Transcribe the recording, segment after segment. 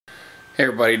Hey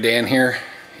everybody, Dan here.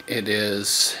 It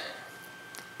is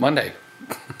Monday,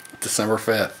 December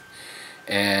 5th,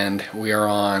 and we are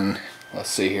on, let's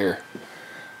see here,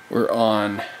 we're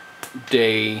on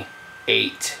day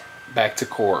 8, back to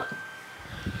core.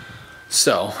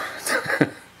 So,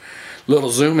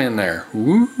 little zoom in there.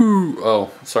 Woo!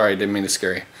 Oh, sorry, I didn't mean to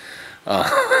scare you.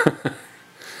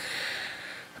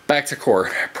 Back to core.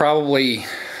 Probably,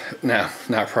 no,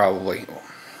 not probably.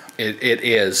 It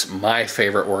is my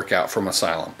favorite workout from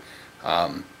Asylum.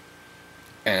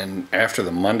 And after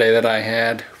the Monday that I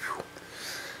had,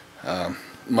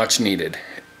 much needed.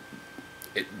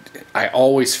 I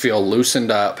always feel loosened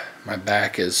up. My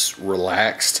back is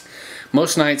relaxed.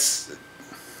 Most nights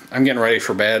I'm getting ready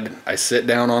for bed, I sit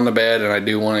down on the bed and I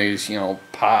do one of these,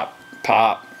 pop,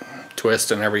 twist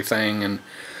and everything. And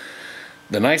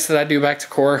the nights that I do back to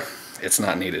core, it's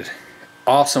not needed.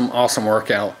 Awesome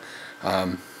workout.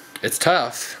 It's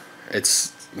tough.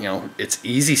 It's it's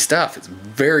easy stuff. It's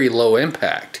very low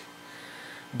impact,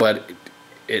 but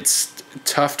it's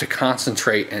tough to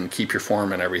concentrate and keep your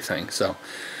form and everything. So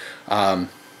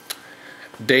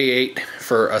day 8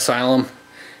 for Asylum,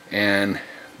 and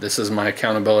this is my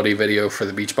accountability video for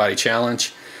the Beachbody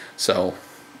challenge. So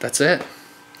that's it.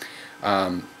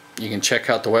 You can check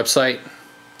out the website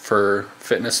for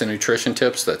fitness and nutrition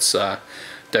tips. That's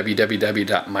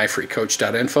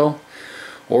www.myfreecoach.info.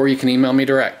 Or you can email me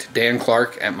direct,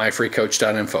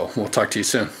 danclark@myfreecoach.info. We'll talk to you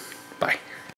soon.